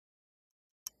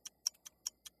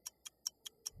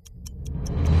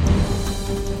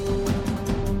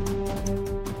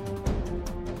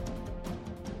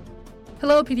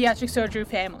Hello, pediatric surgery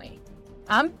family.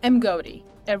 I'm M. Gowdy,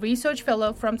 a research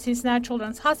fellow from Cincinnati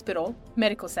Children's Hospital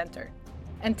Medical Center.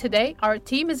 And today, our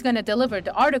team is going to deliver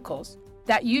the articles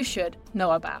that you should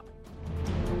know about.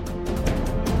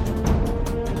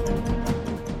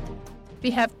 We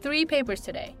have 3 papers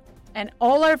today, and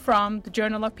all are from the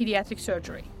Journal of Pediatric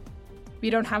Surgery.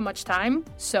 We don't have much time,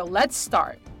 so let's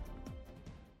start.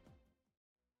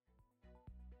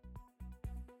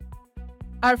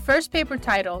 Our first paper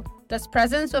titled, Does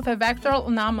Presence of a Vectoral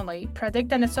Anomaly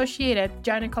Predict an Associated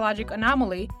Gynecologic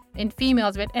Anomaly in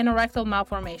Females with Anorectal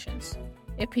Malformations?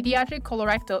 A Pediatric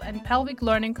Colorectal and Pelvic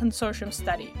Learning Consortium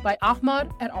study by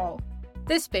Ahmad et al.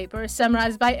 This paper is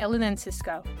summarized by Ellen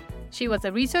Cisco. She was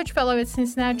a research fellow at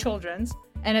Cincinnati Children's,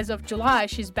 and as of July,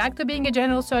 she's back to being a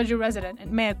general surgery resident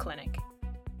at Mayo Clinic.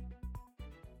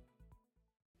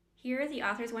 Here, the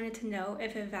authors wanted to know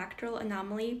if a vectoral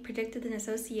anomaly predicted an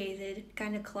associated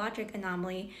gynecologic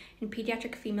anomaly in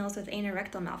pediatric females with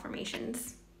anorectal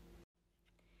malformations.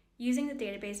 Using the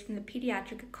database from the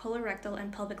Pediatric Colorectal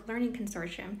and Pelvic Learning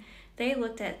Consortium, they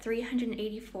looked at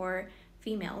 384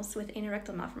 females with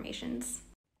anorectal malformations.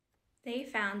 They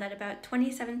found that about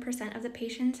 27% of the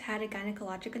patients had a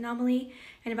gynecologic anomaly,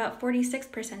 and about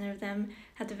 46% of them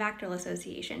had the vectoral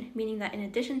association, meaning that in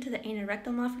addition to the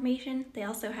anorectal malformation, they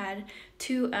also had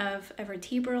 2 of a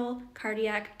vertebral,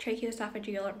 cardiac,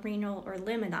 tracheoesophageal, renal, or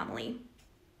limb anomaly.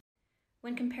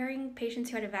 When comparing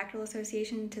patients who had a vectoral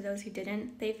association to those who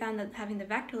didn't, they found that having the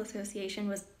vectoral association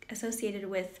was associated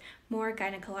with more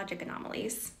gynecologic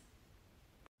anomalies.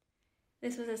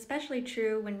 This was especially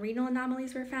true when renal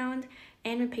anomalies were found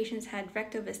and when patients had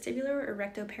rectovestibular or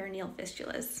rectoperineal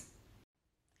fistulas.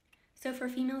 So for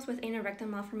females with anorectal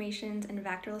malformations and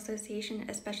vectoral association,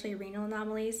 especially renal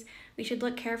anomalies, we should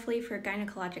look carefully for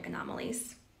gynecologic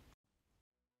anomalies.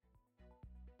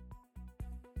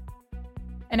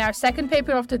 And our second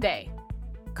paper of the day,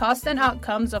 Cost and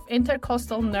Outcomes of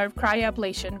Intercostal Nerve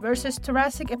Cryoablation versus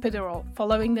Thoracic Epidural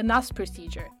Following the NUS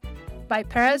Procedure, by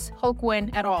Perez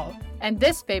Holguin et al. And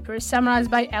this paper is summarized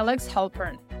by Alex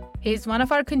Halpern. He is one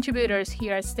of our contributors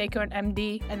here at Staker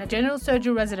MD and a general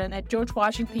surgery resident at George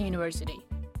Washington University.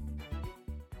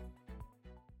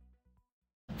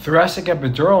 Thoracic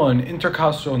epidural and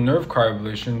intercostal nerve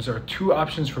cryoablations are 2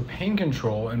 options for pain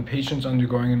control in patients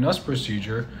undergoing a NUS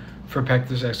procedure for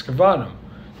pectus excavatum.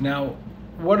 Now,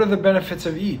 what are the benefits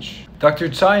of each? Dr.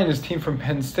 Tsai and his team from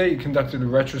Penn State conducted a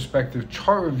retrospective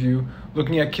chart review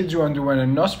looking at kids who underwent a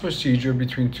NUS procedure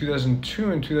between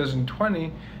 2002 and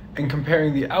 2020 and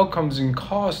comparing the outcomes and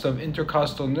cost of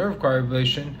intercostal nerve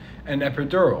cryoablation and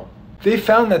epidural. They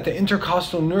found that the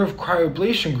intercostal nerve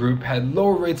cryoablation group had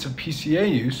lower rates of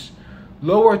PCA use,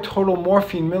 lower total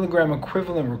morphine milligram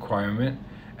equivalent requirement,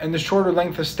 and the shorter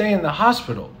length of stay in the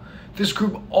hospital. This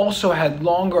group also had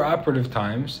longer operative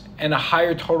times and a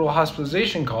higher total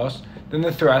hospitalization cost than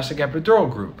the thoracic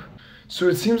epidural group. So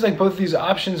it seems like both these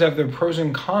options have their pros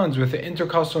and cons, with the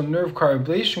intercostal nerve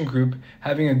cryoablation group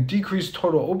having a decreased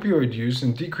total opioid use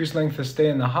and decreased length of stay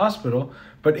in the hospital,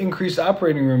 but increased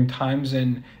operating room times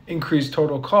and increased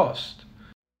total cost.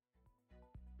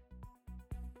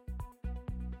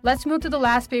 Let's move to the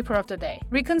last paper of the day,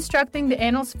 Reconstructing the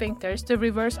Anal Sphincters to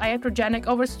Reverse Iatrogenic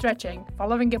Overstretching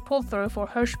Following a Pull-Through for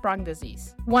Hirschsprung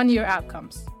Disease, 1-Year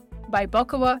Outcomes, by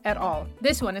Bokova et al.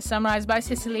 This one is summarized by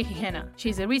Cecily Hihena.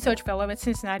 She's a research fellow at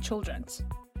Cincinnati Children's.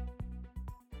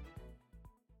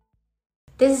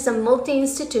 This is a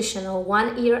multi-institutional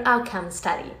 1-year outcome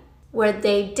study where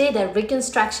they did a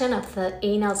reconstruction of the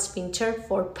anal sphincter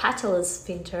for patellar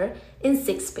sphincter in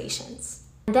 6 patients,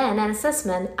 and then an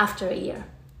assessment after a year.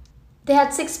 They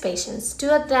had 6 patients. 2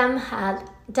 of them had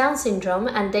Down syndrome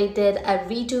and they did a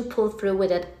redo pull-through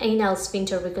with an anal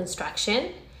sphincter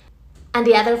reconstruction, and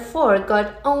the other 4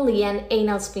 got only an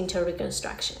anal sphincter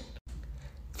reconstruction.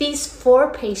 These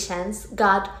 4 patients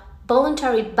got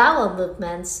voluntary bowel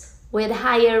movements with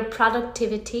higher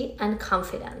productivity and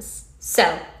confidence.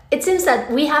 So, it seems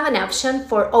that we have an option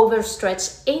for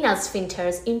overstretched anal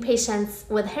sphincters in patients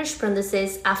with Hirschsprung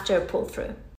disease after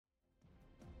pull-through.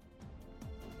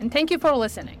 And thank you for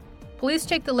listening. Please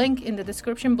check the link in the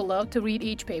description below to read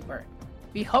each paper.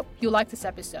 We hope you like this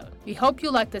episode.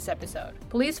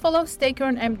 Please follow Staker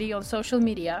and MD on social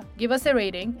media, give us a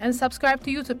rating, and subscribe to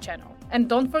YouTube channel. And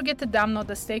don't forget to download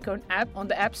the Staker app on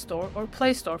the App Store or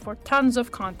Play Store for tons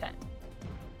of content.